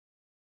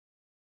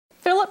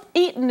Philip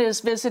Eaton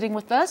is visiting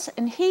with us,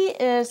 and he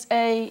is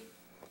a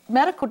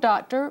medical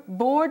doctor,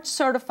 board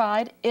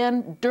certified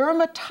in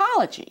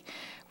dermatology,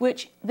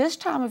 which this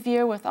time of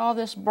year with all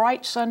this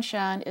bright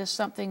sunshine is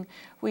something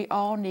we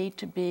all need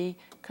to be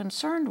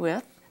concerned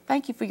with.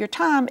 Thank you for your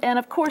time. And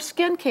of course,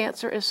 skin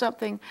cancer is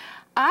something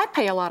I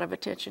pay a lot of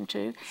attention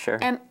to. Sure.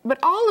 But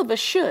all of us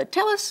should.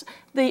 Tell us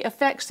the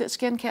effects that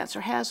skin cancer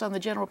has on the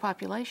general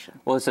population.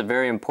 Well, it's a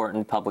very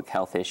important public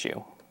health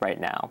issue right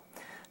now.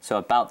 So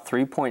about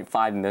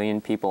 3.5 million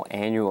people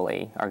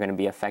annually are going to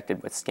be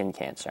affected with skin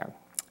cancer.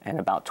 And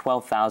about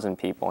 12,000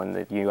 people in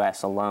the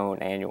U.S. alone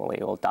annually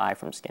will die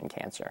from skin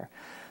cancer.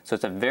 So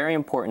it's a very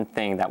important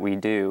thing that we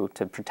do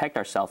to protect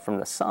ourselves from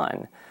the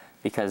sun,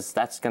 because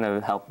that's going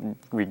to help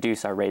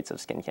reduce our rates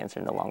of skin cancer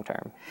in the long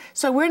term.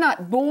 So we're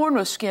not born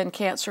with skin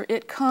cancer,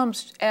 it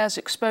comes as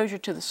exposure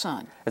to the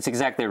sun. That's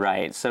exactly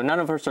right. So none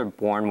of us are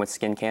born with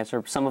skin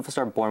cancer. Some of us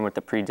are born with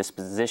the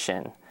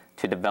predisposition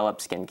to develop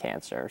skin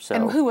cancer. So,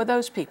 and who are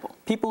those people?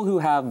 People who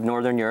have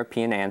Northern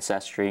European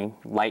ancestry,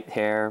 light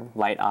hair,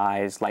 light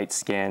eyes, light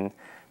skin,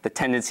 the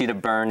tendency to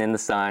burn in the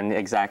sun,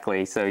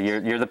 exactly. So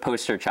you're the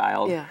poster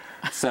child. Yeah.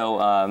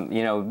 So,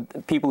 you know,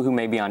 people who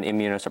may be on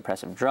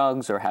immunosuppressive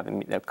drugs or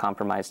have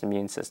compromised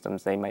immune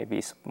systems, they might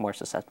be more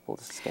susceptible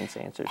to skin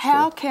cancers.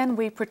 How can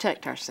we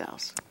protect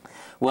ourselves?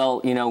 Well,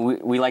 you know,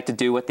 we like to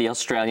do what the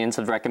Australians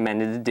have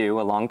recommended to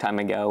do a long time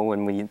ago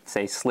when we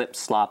say slip,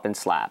 slop, and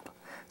slap.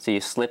 So you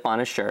slip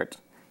on a shirt,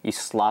 you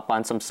slop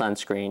on some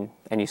sunscreen,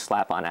 and you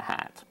slap on a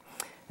hat.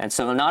 And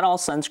so not all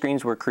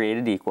sunscreens were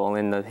created equal.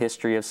 In the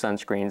history of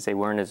sunscreens, they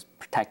weren't as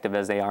protective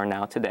as they are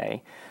now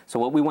today. So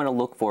what we want to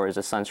look for is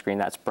a sunscreen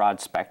that's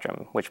broad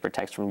spectrum, which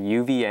protects from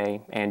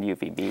UVA and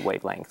UVB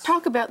wavelengths.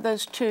 Talk about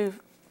those two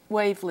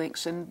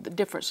wavelengths and the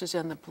differences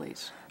in them,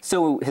 please.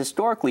 So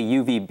historically,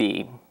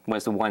 UVB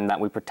was the one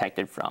that we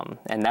protected from,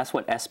 and that's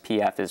what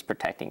SPF is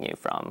protecting you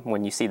from.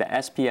 When you see the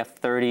SPF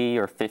 30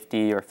 or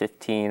 50 or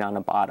 15 on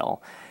a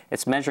bottle,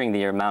 it's measuring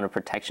the amount of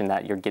protection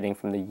that you're getting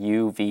from the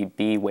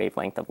UVB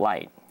wavelength of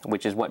light,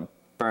 which is what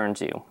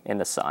burns you in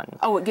the sun.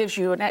 Oh, it gives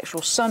you an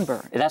actual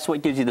sunburn. That's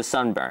what gives you the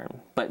sunburn.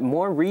 But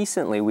more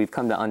recently, we've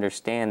come to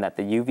understand that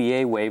the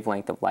UVA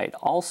wavelength of light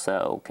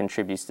also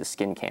contributes to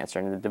skin cancer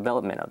and the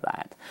development of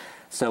that.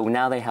 So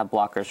now they have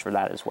blockers for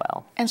that as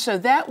well. And so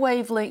that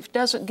wavelength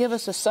doesn't give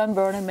us a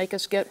sunburn and make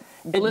us get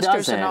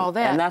blisters and all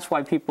that. And that's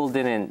why people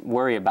didn't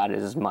worry about it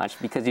as much,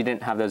 because you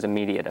didn't have those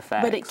immediate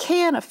effects. But it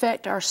can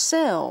affect our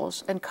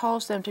cells and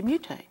cause them to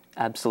mutate.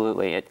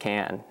 Absolutely, it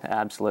can.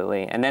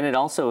 Absolutely. And then it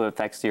also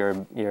affects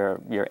your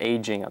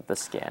aging of the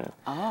skin.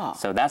 Ah.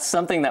 So that's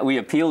something that we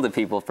appeal to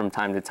people from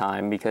time to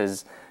time,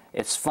 because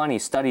it's funny,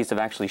 studies have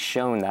actually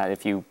shown that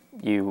if you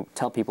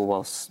tell people,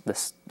 well,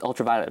 this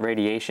ultraviolet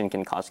radiation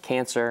can cause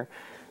cancer,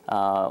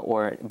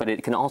 but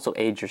it can also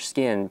age your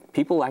skin,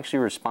 people actually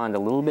respond a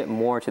little bit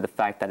more to the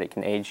fact that it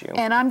can age you.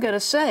 And I'm going to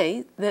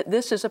say that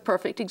this is a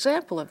perfect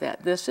example of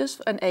that. This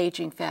is an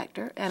aging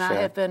factor, and Sure.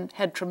 I have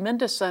had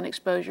tremendous sun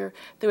exposure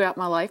throughout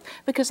my life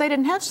because they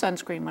didn't have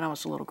sunscreen when I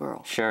was a little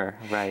girl. Sure,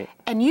 right.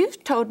 And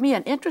you've told me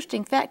an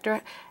interesting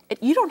factor.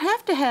 You don't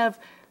have to have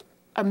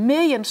 1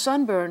 million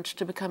sunburns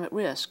to become at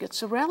risk.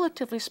 It's a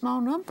relatively small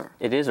number.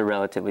 It is a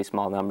relatively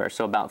small number.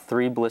 So about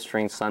 3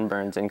 blistering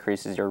sunburns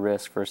increases your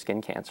risk for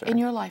skin cancer. In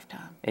your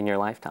lifetime. In your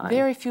lifetime.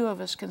 Very few of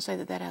us can say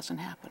that that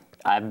hasn't happened.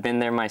 I've been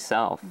there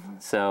myself. Mm-hmm.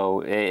 So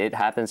it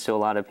happens to a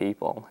lot of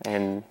people.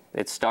 And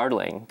it's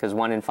startling, because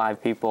 1 in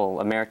 5 people,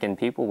 American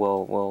people,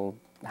 will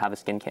have a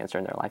skin cancer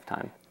in their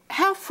lifetime.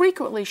 How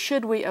frequently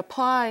should we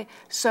apply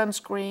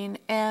sunscreen,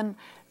 and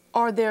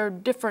are there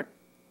different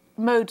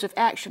modes of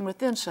action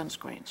within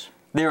sunscreens?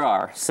 There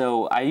are.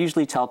 So I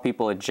usually tell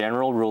people a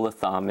general rule of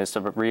thumb is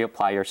to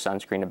reapply your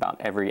sunscreen about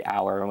every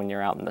hour when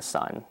you're out in the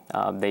sun.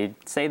 They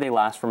say they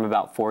last from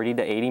about 40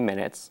 to 80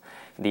 minutes.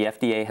 The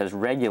FDA has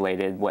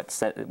regulated what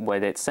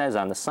it says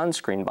on the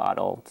sunscreen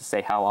bottle to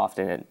say how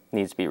often it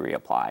needs to be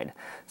reapplied.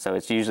 So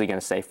it's usually going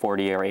to say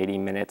 40 or 80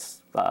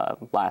 minutes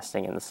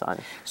lasting in the sun.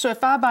 So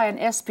if I buy an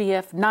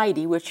SPF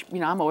 90, which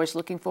I'm always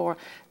looking for,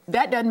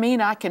 that doesn't mean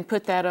I can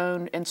put that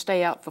on and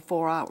stay out for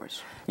 4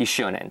 hours. You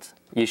shouldn't.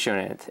 You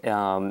shouldn't.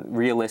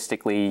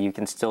 Realistically, you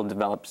can still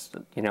develop,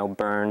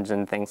 burns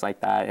and things like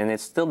that, and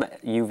it's still the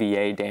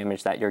UVA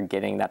damage that you're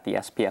getting that the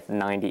SPF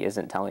 90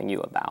 isn't telling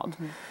you about.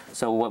 Mm-hmm.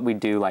 So what we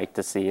do like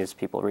to see is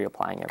people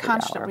reapplying every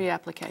Constant hour.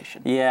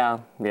 reapplication.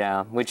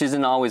 Yeah, which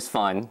isn't always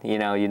fun. You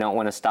don't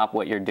want to stop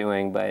what you're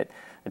doing, but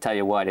I tell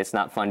you what, it's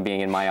not fun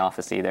being in my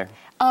office either.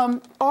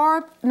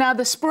 Now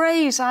the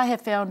sprays I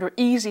have found are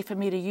easy for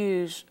me to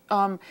use.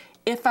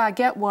 If I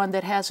get one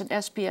that has an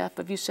SPF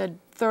of, you said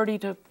 30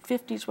 to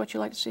 50 is what you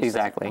like to see?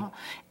 Exactly.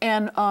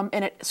 And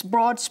it's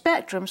broad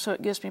spectrum, so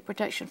it gives me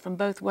protection from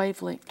both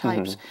wavelength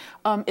types.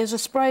 Mm-hmm. Is a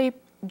spray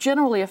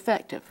generally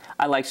effective?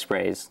 I like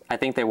sprays. I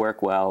think they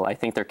work well. I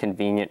think they're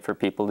convenient for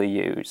people to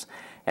use.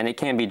 And it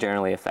can be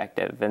generally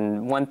effective.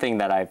 And one thing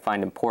that I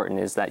find important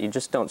is that you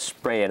just don't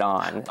spray it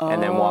on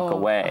and then walk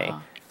away.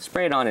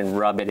 Spray it on and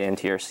rub it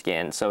into your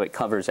skin so it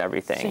covers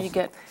everything. So you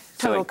get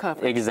total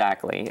coverage.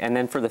 Exactly. And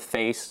then for the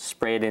face,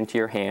 spray it into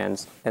your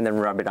hands and then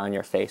rub it on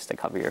your face to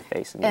cover your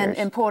face and ears. And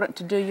important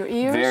to do your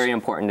ears? Very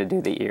important to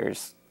do the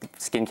ears.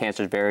 Skin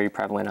cancer is very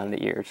prevalent on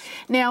the ears.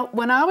 Now,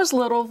 when I was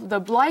little, the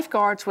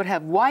lifeguards would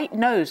have white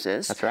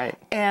noses. That's right.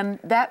 And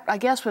that, I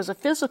guess, was a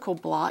physical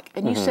block.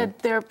 And you said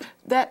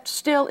that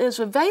still is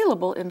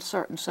available in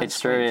certain sunscreens. It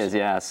sure is,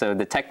 yeah. So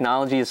the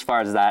technology as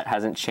far as that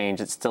hasn't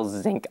changed. It's still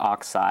zinc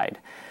oxide.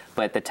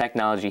 But the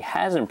technology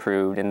has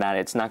improved in that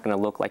it's not going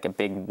to look like a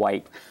big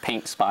white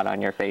paint spot on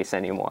your face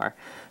anymore.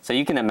 So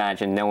you can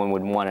imagine no one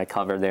would want to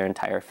cover their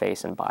entire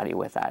face and body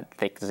with that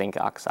thick zinc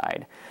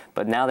oxide.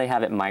 But now they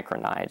have it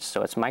micronized,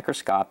 so it's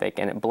microscopic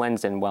and it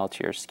blends in well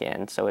to your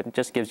skin. So it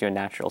just gives you a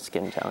natural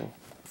skin tone.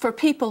 For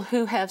people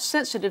who have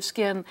sensitive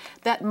skin,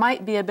 that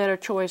might be a better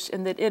choice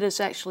in that it is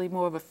actually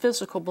more of a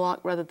physical block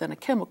rather than a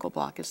chemical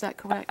block. Is that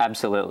correct?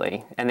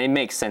 Absolutely. And they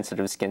make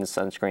sensitive skin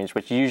sunscreens,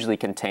 which usually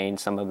contain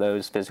some of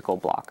those physical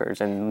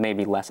blockers and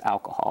maybe less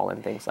alcohol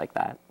and things like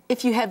that.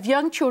 If you have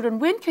young children,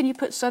 when can you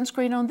put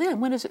sunscreen on them?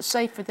 When is it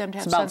safe for them to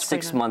have sunscreen on? It's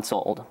about 6 months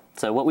old.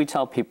 So what we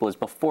tell people is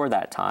before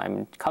that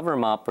time, cover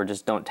them up or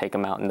just don't take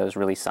them out in those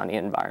really sunny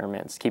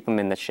environments. Keep them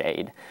in the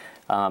shade.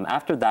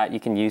 After that, you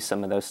can use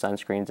some of those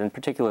sunscreens, and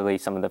particularly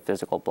some of the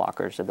physical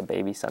blockers of the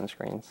baby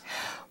sunscreens.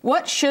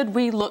 What should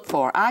we look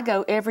for? I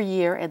go every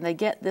year, and they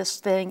get this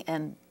thing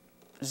and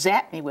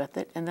zap me with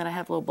it, and then I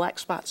have little black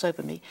spots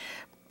over me.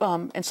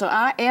 And so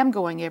I am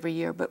going every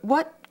year, but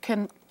what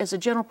can, as a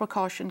general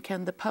precaution,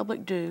 can the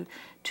public do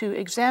to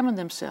examine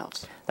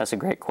themselves? That's a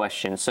great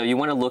question. So you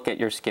want to look at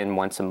your skin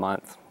once a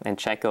month and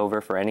check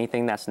over for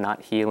anything that's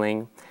not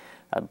healing,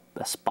 a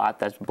spot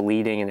that's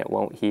bleeding and it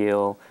won't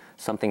heal,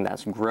 something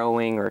that's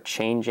growing or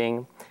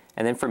changing.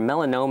 And then for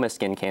melanoma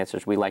skin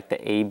cancers, we like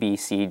the A, B,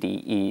 C, D,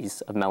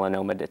 E's of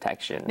melanoma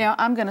detection. Now,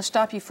 I'm going to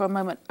stop you for a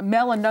moment.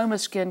 Melanoma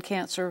skin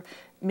cancer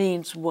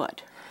means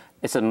what?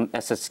 It's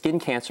a skin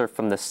cancer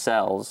from the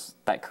cells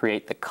that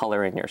create the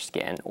color in your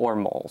skin, or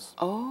moles.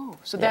 Oh,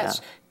 so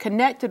that's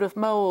connected with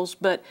moles,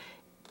 but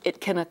it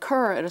can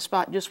occur at a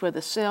spot just where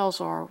the cells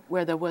are,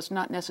 where there was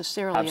not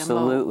necessarily a mole.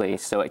 Absolutely.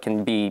 So it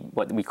can be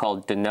what we call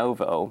de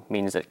novo,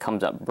 means it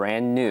comes up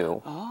brand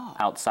new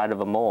outside of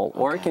a mole,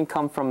 or it can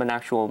come from an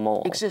actual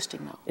mole.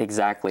 Existing mole.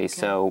 Exactly. Okay.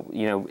 So,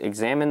 you know,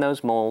 examine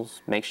those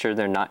moles, make sure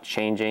they're not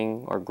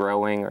changing or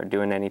growing or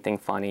doing anything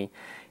funny.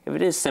 If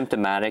it is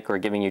symptomatic or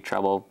giving you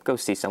trouble, go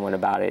see someone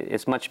about it.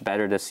 It's much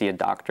better to see a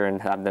doctor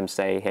and have them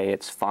say, hey,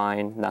 it's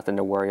fine, nothing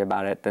to worry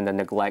about it, than to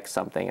neglect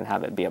something and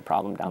have it be a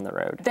problem down the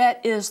road.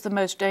 That is the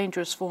most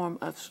dangerous form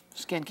of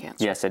skin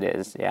cancer. Yes, it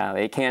is. Yeah,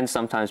 it can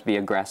sometimes be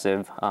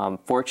aggressive.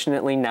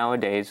 Fortunately,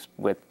 nowadays,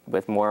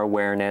 with more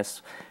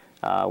awareness,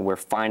 we're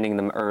finding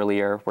them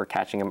earlier, we're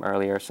catching them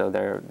earlier, so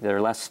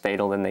they're less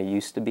fatal than they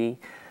used to be.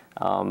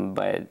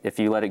 But if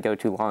you let it go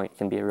too long, it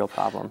can be a real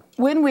problem.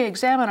 When we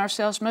examine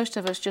ourselves, most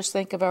of us just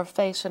think of our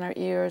face and our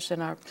ears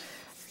and our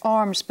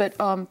arms, but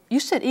you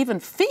said even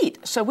feet,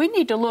 so we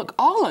need to look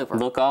all over.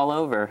 Look all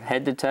over,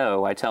 head to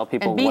toe. I tell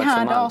people once a month.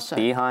 And behind also.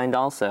 Behind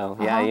also,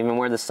 yeah, even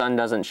where the sun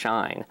doesn't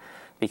shine.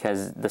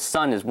 Because the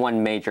sun is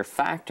one major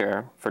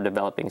factor for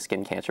developing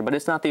skin cancer, but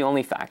it's not the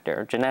only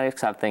factor.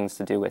 Genetics have things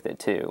to do with it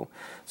too.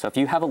 So if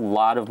you have a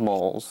lot of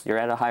moles, you're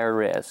at a higher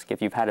risk. If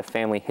you've had a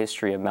family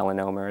history of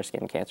melanoma or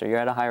skin cancer, you're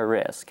at a higher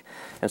risk.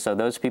 And so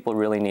those people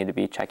really need to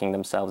be checking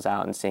themselves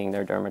out and seeing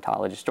their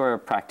dermatologist or a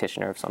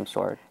practitioner of some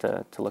sort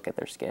to look at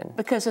their skin.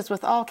 Because as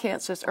with all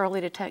cancers, early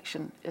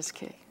detection is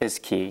key. Is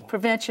key.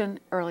 Prevention,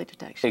 early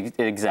detection.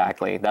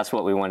 Exactly. That's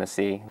what we want to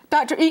see.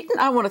 Dr. Eaton,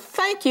 I want to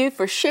thank you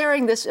for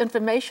sharing this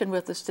information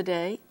with us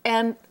today,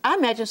 and I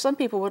imagine some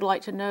people would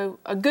like to know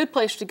a good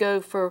place to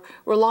go for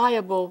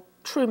reliable,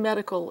 true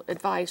medical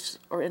advice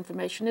or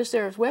information. Is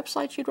there a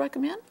website you'd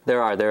recommend?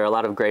 There are a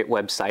lot of great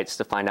websites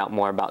to find out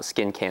more about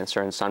skin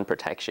cancer and sun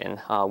protection.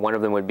 One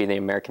of them would be the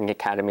American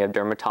Academy of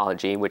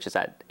Dermatology, which is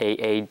at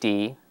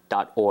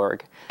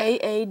aad.org.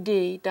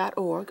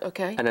 aad.org,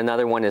 okay. And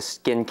another one is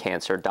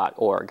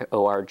skincancer.org,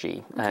 O-R-G,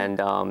 okay. And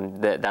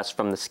that's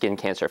from the Skin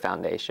Cancer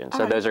Foundation.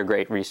 So those are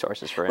great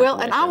resources for information.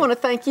 Well, and I want to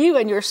thank you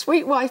and your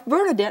sweet wife,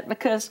 Bernadette,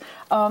 because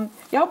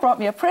y'all brought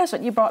me a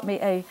present. You brought me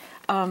a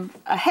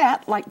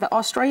hat like the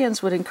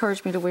Australians would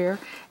encourage me to wear,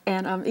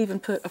 and even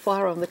put a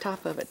flower on the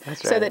top of it.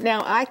 That's right. So that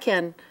now I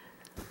can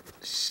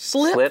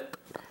slip,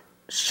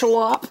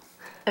 slop,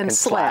 and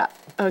slap.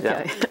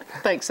 Okay. Yep.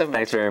 Thanks so much.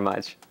 Thanks very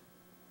much.